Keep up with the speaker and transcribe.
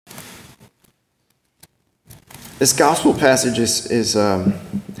This gospel passage is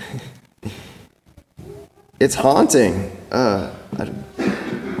it's haunting. I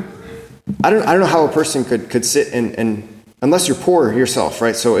don't know how a person could sit and unless you're poor yourself,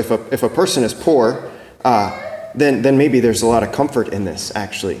 right? So if a person is poor, then maybe there's a lot of comfort in this.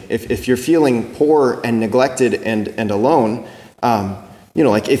 Actually, if you're feeling poor and neglected and alone,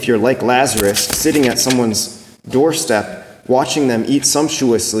 like if you're like Lazarus, sitting at someone's doorstep, watching them eat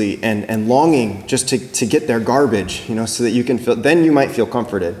sumptuously and longing just to get their garbage, so that you can feel, then you might feel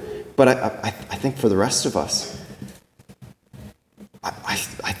comforted. But I think for the rest of us,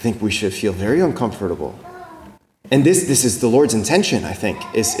 I think we should feel very uncomfortable. And this is the Lord's intention, I think,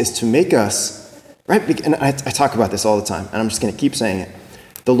 is to make us, right? And I talk about this all the time, and I'm just going to keep saying it.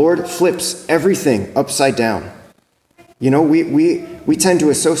 The Lord flips everything upside down. We tend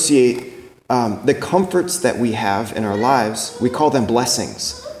to associate the comforts that we have in our lives, we call them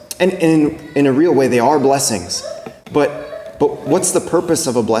blessings. And in a real way, they are blessings. But what's the purpose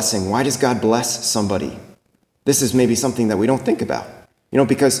of a blessing? Why does God bless somebody? This is maybe something that we don't think about.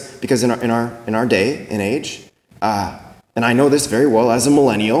 Because in our day and age, and I know this very well as a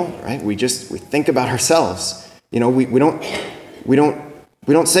millennial, right? We think about ourselves. We don't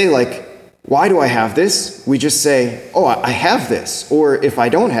say like, why do I have this? We just say, oh, I have this. Or if I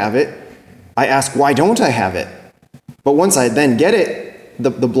don't have it, I ask, why don't I have it? But once I then get it, the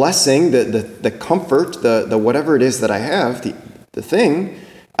blessing, the comfort, the whatever it is that I have, the thing,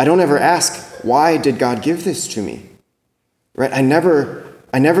 I don't ever ask, why did God give this to me? Right? I never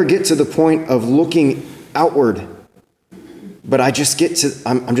get to the point of looking outward, but I'm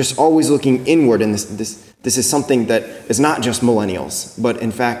just always looking inward, and this is something that is not just millennials, but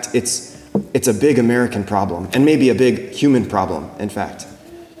in fact, it's a big American problem, and maybe a big human problem, in fact.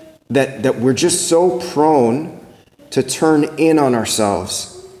 That we're just so prone to turn in on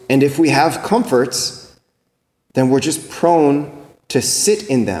ourselves. And if we have comforts, then we're just prone to sit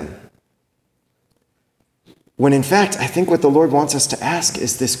in them. When in fact, I think what the Lord wants us to ask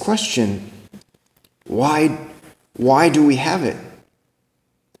is this question: why do we have it?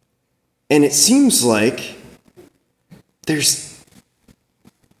 And it seems like there's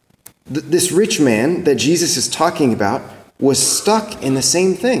this rich man that Jesus is talking about was stuck in the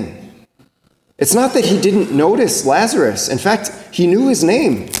same thing. It's not that he didn't notice Lazarus. In fact, he knew his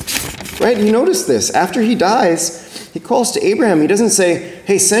name, right? He noticed this. After he dies, he calls to Abraham. He doesn't say,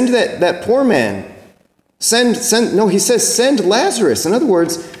 hey, send that poor man. No, he says, send Lazarus. In other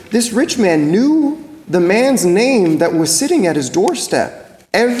words, this rich man knew the man's name that was sitting at his doorstep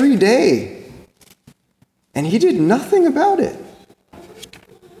every day. And he did nothing about it.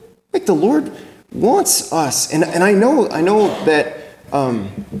 Like the Lord wants us. And I know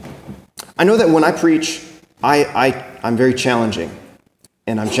that when I preach, I'm very challenging.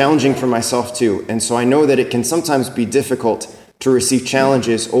 And I'm challenging for myself too. And so I know that it can sometimes be difficult to receive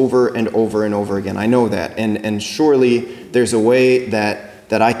challenges over and over and over again. I know that. And surely there's a way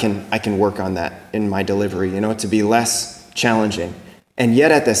that I can work on that in my delivery, to be less challenging. And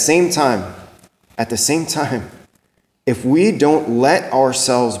yet at the same time, if we don't let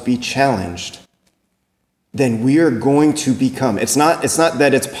ourselves be challenged, then we are going to become. It's not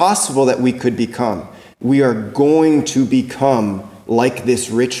that it's possible that we could become. We are going to become like this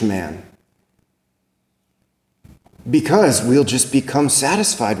rich man. Because we'll just become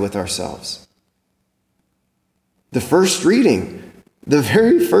satisfied with ourselves. The first reading, the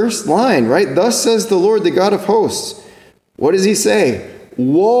very first line, right? Thus says the Lord, the God of hosts. What does he say?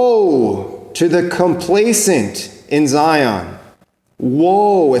 Woe to the complacent in Zion.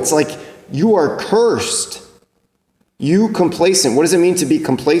 Woe. It's like you are cursed. You complacent. What does it mean to be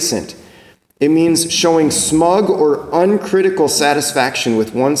complacent? It means showing smug or uncritical satisfaction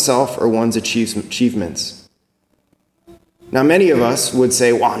with oneself or one's achievements. Now, many of us would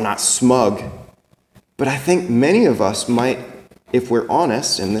say, well, I'm not smug. But I think many of us might, if we're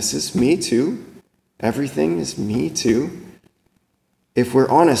honest, and this is me too, everything is me too. If we're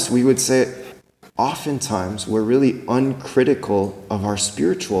honest, we would say, oftentimes we're really uncritical of our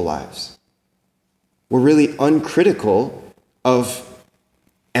spiritual lives. We're really uncritical of,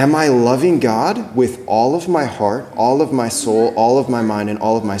 am I loving God with all of my heart, all of my soul, all of my mind, and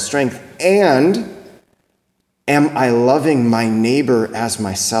all of my strength? And am I loving my neighbor as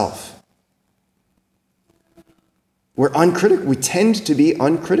myself? We're uncritical. We tend to be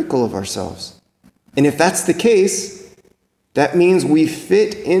uncritical of ourselves. And if that's the case, that means we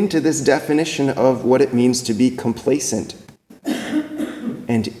fit into this definition of what it means to be complacent.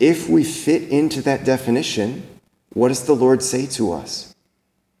 And if we fit into that definition, what does the Lord say to us?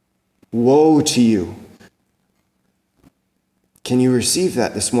 Woe to you. Can you receive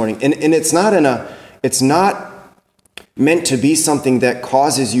that this morning? And it's not meant to be something that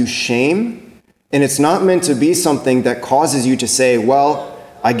causes you shame, and it's not meant to be something that causes you to say, well,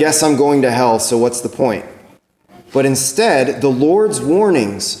 I guess I'm going to hell, so what's the point? But instead, the Lord's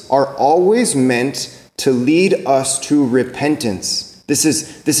warnings are always meant to lead us to repentance. This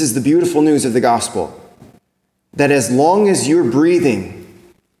is the beautiful news of the gospel. That as long as you're breathing,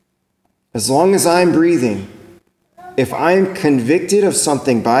 as long as I'm breathing, if I'm convicted of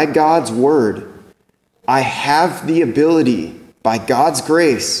something by God's word, I have the ability, by God's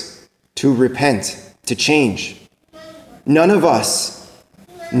grace, to repent, to change. None of us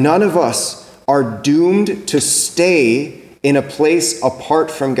are doomed to stay in a place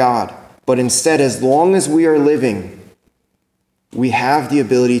apart from God. But instead, as long as we are living, we have the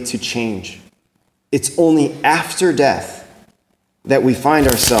ability to change. It's only after death that we find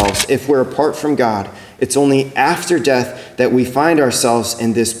ourselves, if we're apart from God, it's only after death that we find ourselves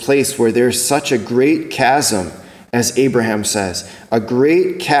in this place where there's such a great chasm, as Abraham says, a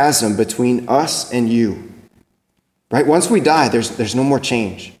great chasm between us and you. Right? Once we die, there's no more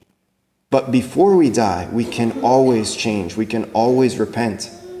change. But before we die, we can always change. We can always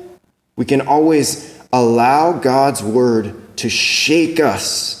repent. We can always allow God's word to shake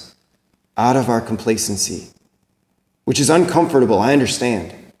us out of our complacency, which is uncomfortable, I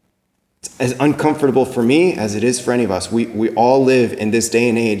understand. It's as uncomfortable for me as it is for any of us. We all live in this day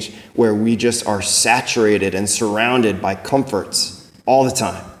and age where we just are saturated and surrounded by comforts all the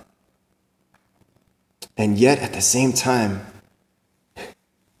time. And yet, at the same time,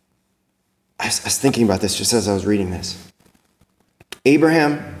 I was thinking about this just as I was reading this.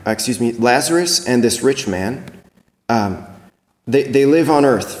 Lazarus and this rich man, they live on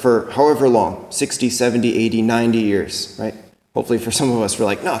earth for however long, 60, 70, 80, 90 years, right? Hopefully for some of us, we're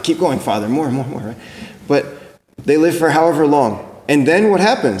like, no, keep going, Father, more, right? But they live for however long. And then what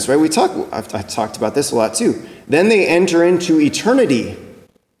happens, right? I've talked about this a lot too. Then they enter into eternity,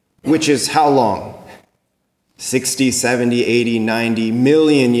 which is how long? 60, 70, 80, 90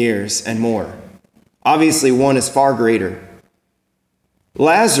 million years and more. Obviously, one is far greater.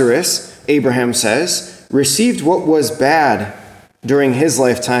 Lazarus, Abraham says, received what was bad during his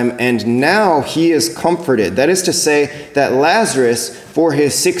lifetime, and now he is comforted. That is to say that Lazarus, for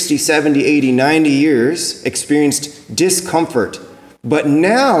his 60, 70, 80, 90 years, experienced discomfort. But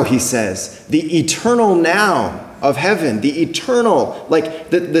now, he says, the eternal now of heaven, the eternal, like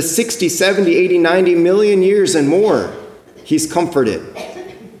the 60, 70, 80, 90 million years and more, he's comforted.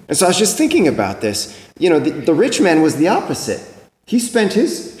 And so I was just thinking about this. The rich man was the opposite. He spent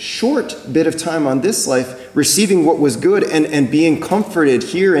his short bit of time on this life receiving what was good and being comforted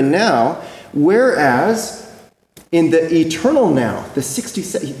here and now, whereas in the eternal now,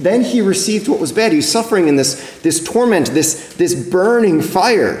 then he received what was bad. He was suffering in this torment, this burning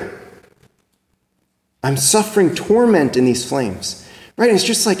fire. I'm suffering torment in these flames. Right? And it's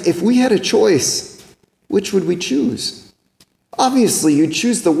just like, if we had a choice, which would we choose? Obviously, you'd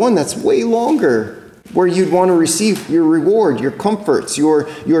choose the one that's way longer, where you'd want to receive your reward, your comforts, your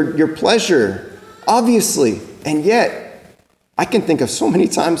pleasure, obviously. And yet, I can think of so many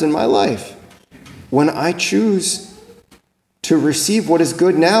times in my life when I choose to receive what is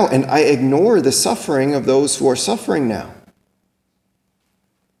good now, and I ignore the suffering of those who are suffering now.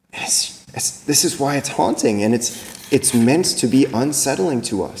 This is why it's haunting, and it's meant to be unsettling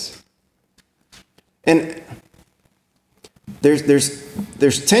to us. And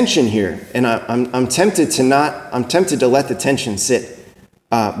there's tension here, and I'm tempted to let the tension sit.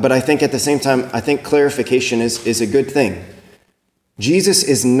 But I think at the same time, I think clarification is a good thing. Jesus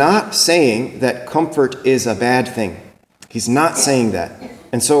is not saying that comfort is a bad thing. He's not saying that.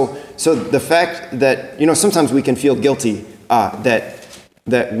 And so the fact that, sometimes we can feel guilty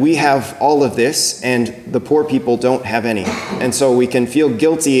that we have all of this and the poor people don't have any. And so we can feel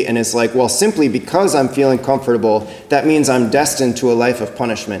guilty, and it's like, well, simply because I'm feeling comfortable, that means I'm destined to a life of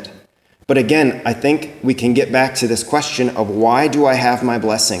punishment. But again, I think we can get back to this question of, why do I have my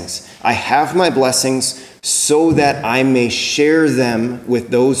blessings? I have my blessings so that I may share them with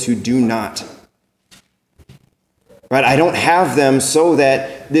those who do not. Right? I don't have them so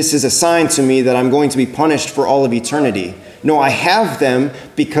that this is a sign to me that I'm going to be punished for all of eternity. No, I have them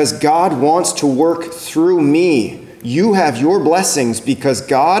because God wants to work through me. You have your blessings because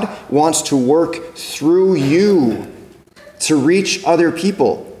God wants to work through you to reach other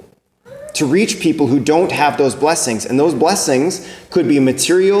people, to reach people who don't have those blessings. And those blessings could be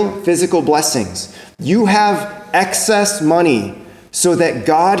material, physical blessings. You have excess money so that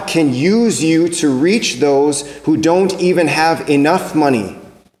God can use you to reach those who don't even have enough money.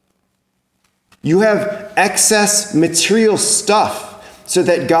 You have excess material stuff so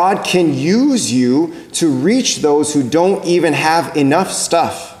that God can use you to reach those who don't even have enough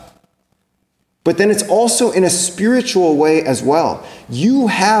stuff. But then it's also in a spiritual way as well. You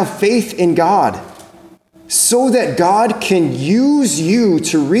have faith in God so that God can use you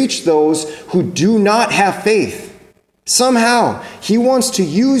to reach those who do not have faith. Somehow, he wants to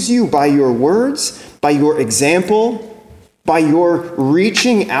use you by your words, by your example, by your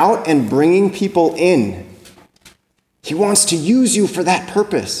reaching out and bringing people in. He wants to use you for that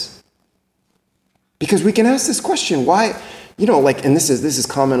purpose. Because we can ask this question, why, and this is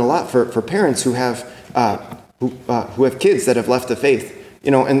common a lot for parents who have kids that have left the faith.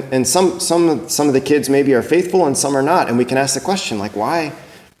 And some of the kids maybe are faithful and some are not. And we can ask the question, like, why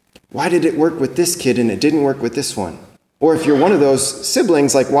did it work with this kid and it didn't work with this one? Or if you're one of those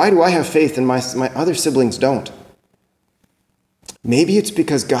siblings, like, why do I have faith and my other siblings don't? Maybe it's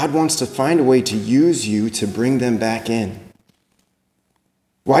because God wants to find a way to use you to bring them back in.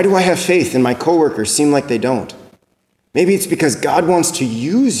 Why do I have faith and my coworkers seem like they don't? Maybe it's because God wants to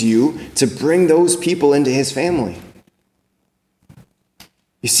use you to bring those people into his family.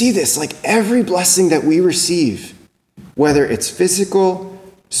 You see this, like every blessing that we receive, whether it's physical,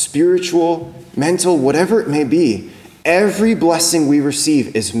 spiritual, mental, whatever it may be, every blessing we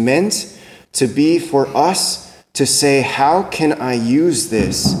receive is meant to be for us to say, how can I use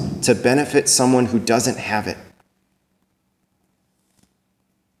this to benefit someone who doesn't have it?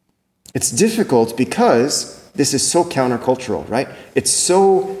 It's difficult because this is so countercultural, right? It's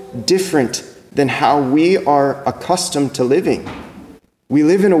so different than how we are accustomed to living. We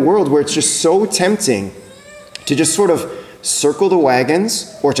live in a world where it's just so tempting to just sort of circle the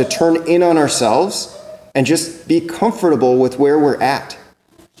wagons or to turn in on ourselves and just be comfortable with where we're at.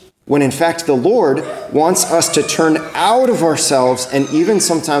 When in fact the Lord wants us to turn out of ourselves and even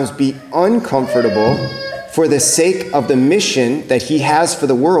sometimes be uncomfortable for the sake of the mission that he has for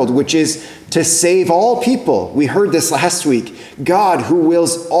the world, which is to save all people. We heard this last week. God who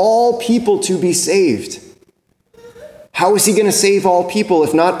wills all people to be saved. How is he going to save all people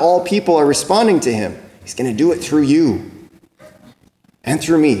if not all people are responding to him? He's going to do it through you and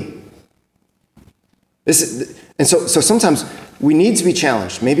through me. So sometimes we need to be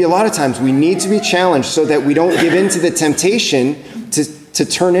challenged. Maybe a lot of times we need to be challenged so that we don't give in to the temptation to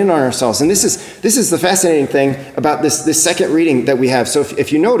turn in on ourselves. And this is the fascinating thing about this second reading that we have. So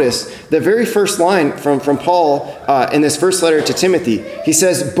if you notice, the very first line from Paul in this first letter to Timothy, he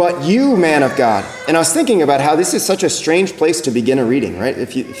says, "But you, man of God." And I was thinking about how this is such a strange place to begin a reading, right?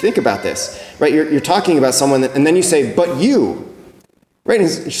 If you think about this, right? You're talking about someone, and then you say, "But you," right? And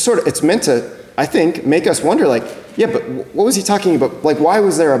it's meant to, I think, make us wonder, like, yeah, but what was he talking about? Like, why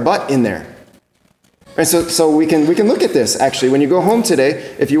was there a but in there? And so we can look at this actually. When you go home today,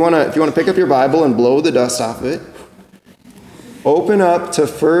 if you want to pick up your Bible and blow the dust off of it, open up to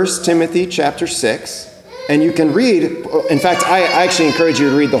 1 Timothy chapter 6, and you can read. In fact, I actually encourage you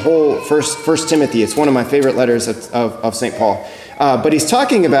to read the whole First Timothy. It's one of my favorite letters of St. Paul. But he's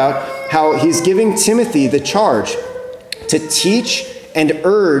talking about how he's giving Timothy the charge to teach and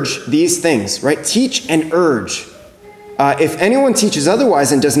urge these things, right? Teach and urge. If anyone teaches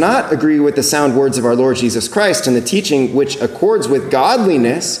otherwise and does not agree with the sound words of our Lord Jesus Christ and the teaching which accords with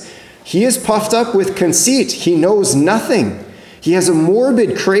godliness, he is puffed up with conceit. He knows nothing. He has a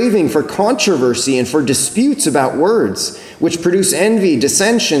morbid craving for controversy and for disputes about words, which produce envy,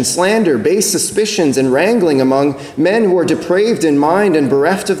 dissension, slander, base suspicions, and wrangling among men who are depraved in mind and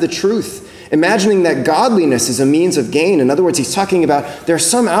bereft of the truth, imagining that godliness is a means of gain. In other words, he's talking about there are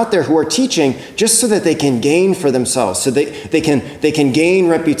some out there who are teaching just so that they can gain for themselves, so they can gain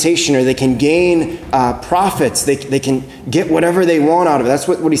reputation, or they can gain profits. They can get whatever they want out of it. That's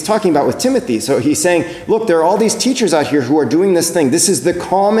what he's talking about with Timothy. So he's saying, look, there are all these teachers out here who are doing this thing. This is the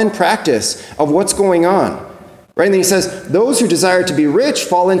common practice of what's going on. Right? And then he says, those who desire to be rich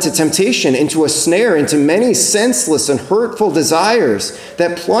fall into temptation, into a snare, into many senseless and hurtful desires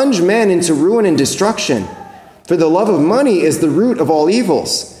that plunge men into ruin and destruction. For the love of money is the root of all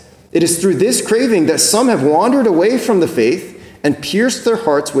evils. It is through this craving that some have wandered away from the faith and pierced their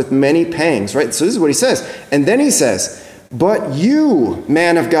hearts with many pangs. Right? So this is what he says. And then he says, but you,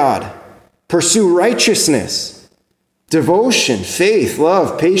 man of God, pursue righteousness, devotion, faith,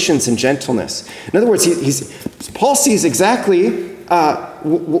 love, patience, and gentleness. In other words, Paul sees exactly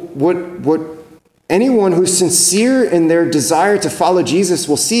what anyone who's sincere in their desire to follow Jesus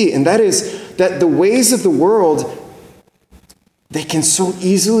will see, and that is that the ways of the world, they can so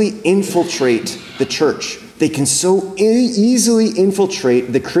easily infiltrate the church. They can so easily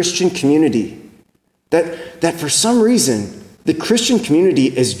infiltrate the Christian community that for some reason, the Christian community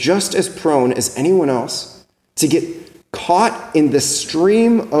is just as prone as anyone else to get caught in the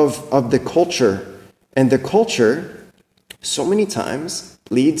stream of the culture. And the culture, so many times,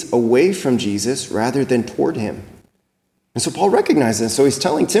 leads away from Jesus rather than toward him. And so Paul recognizes this. So he's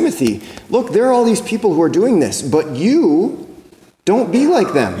telling Timothy, look, there are all these people who are doing this, but you don't be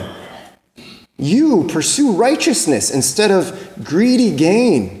like them. You pursue righteousness instead of greedy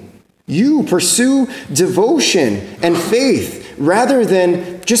gain. You pursue devotion and faith rather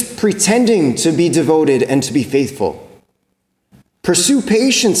than just pretending to be devoted and to be faithful. Pursue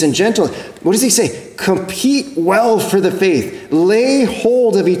patience and gentleness. What does he say? Compete well for the faith. Lay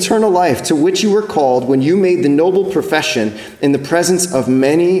hold of eternal life to which you were called when you made the noble profession in the presence of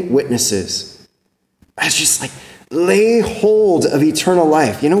many witnesses. It's just like, lay hold of eternal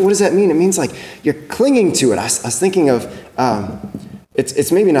life. You know, what does that mean? It means like you're clinging to it. I was thinking of,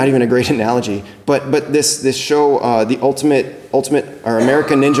 it's maybe not even a great analogy, but this show, the Ultimate or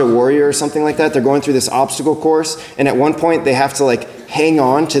American Ninja Warrior or something like that, they're going through this obstacle course, and at one point they have to like hang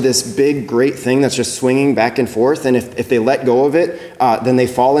on to this big, great thing that's just swinging back and forth, and if they let go of it, then they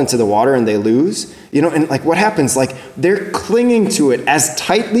fall into the water and they lose. You know, and like what happens? Like they're clinging to it as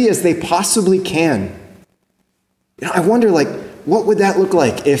tightly as they possibly can. You know, I wonder, like, what would that look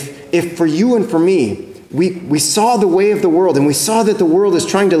like if for you and for me, we saw the way of the world, and we saw that the world is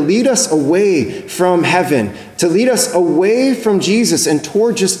trying to lead us away from heaven, to lead us away from Jesus and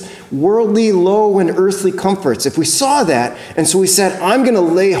toward just worldly, low, and earthly comforts. If we saw that, and so we said, I'm going to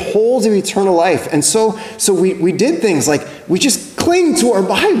lay hold of eternal life. And so we did things like we just cling to our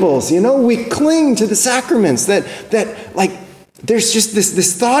Bibles, you know, we cling to the sacraments that like, there's just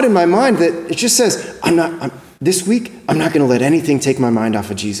this thought in my mind that it just says, this week, I'm not going to let anything take my mind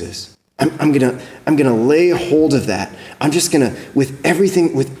off of Jesus. I'm gonna lay hold of that. I'm just gonna, with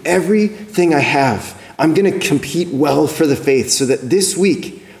everything I have, I'm gonna compete well for the faith so that this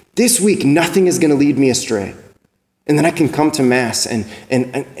week, nothing is gonna lead me astray. And then I can come to Mass and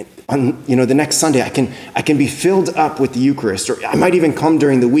on, you know, the next Sunday, I can be filled up with the Eucharist, or I might even come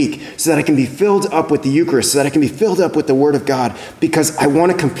during the week so that I can be filled up with the Eucharist, so that I can be filled up with the Word of God, because I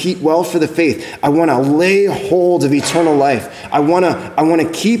want to compete well for the faith. I want to lay hold of eternal life. I want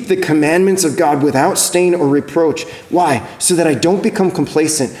to keep the commandments of God without stain or reproach. Why? So that I don't become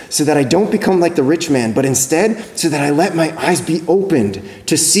complacent, so that I don't become like the rich man, but instead, so that I let my eyes be opened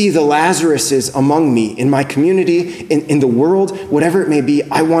to see the Lazaruses among me, in my community, in the world, whatever it may be.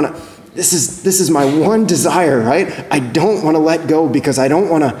 This is my one desire, right? I don't want to let go, because I don't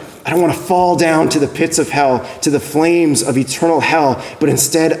want to fall down to the pits of hell, to the flames of eternal hell, but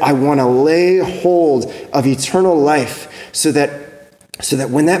instead I want to lay hold of eternal life so that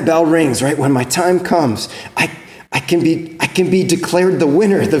when that bell rings, right, when my time comes, I can be declared the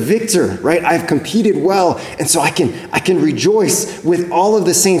winner, the victor, right? I've competed well, and so I can rejoice with all of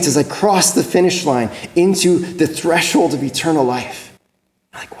the saints as I cross the finish line into the threshold of eternal life.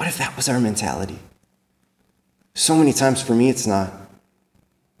 Like, what if that was our mentality? So many times for me, it's not.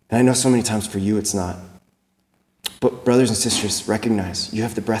 And I know so many times for you, it's not. But brothers and sisters, recognize you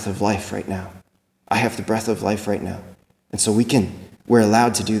have the breath of life right now. I have the breath of life right now. And so we're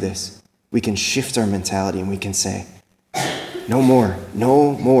allowed to do this. We can shift our mentality and we can say, no more.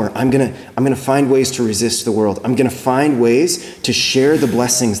 I'm gonna find ways to resist the world. I'm gonna find ways to share the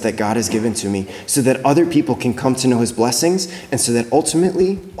blessings that God has given to me so that other people can come to know his blessings, and so that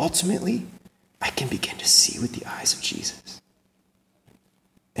ultimately, I can begin to see with the eyes of Jesus.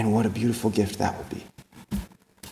 And what a beautiful gift that will be.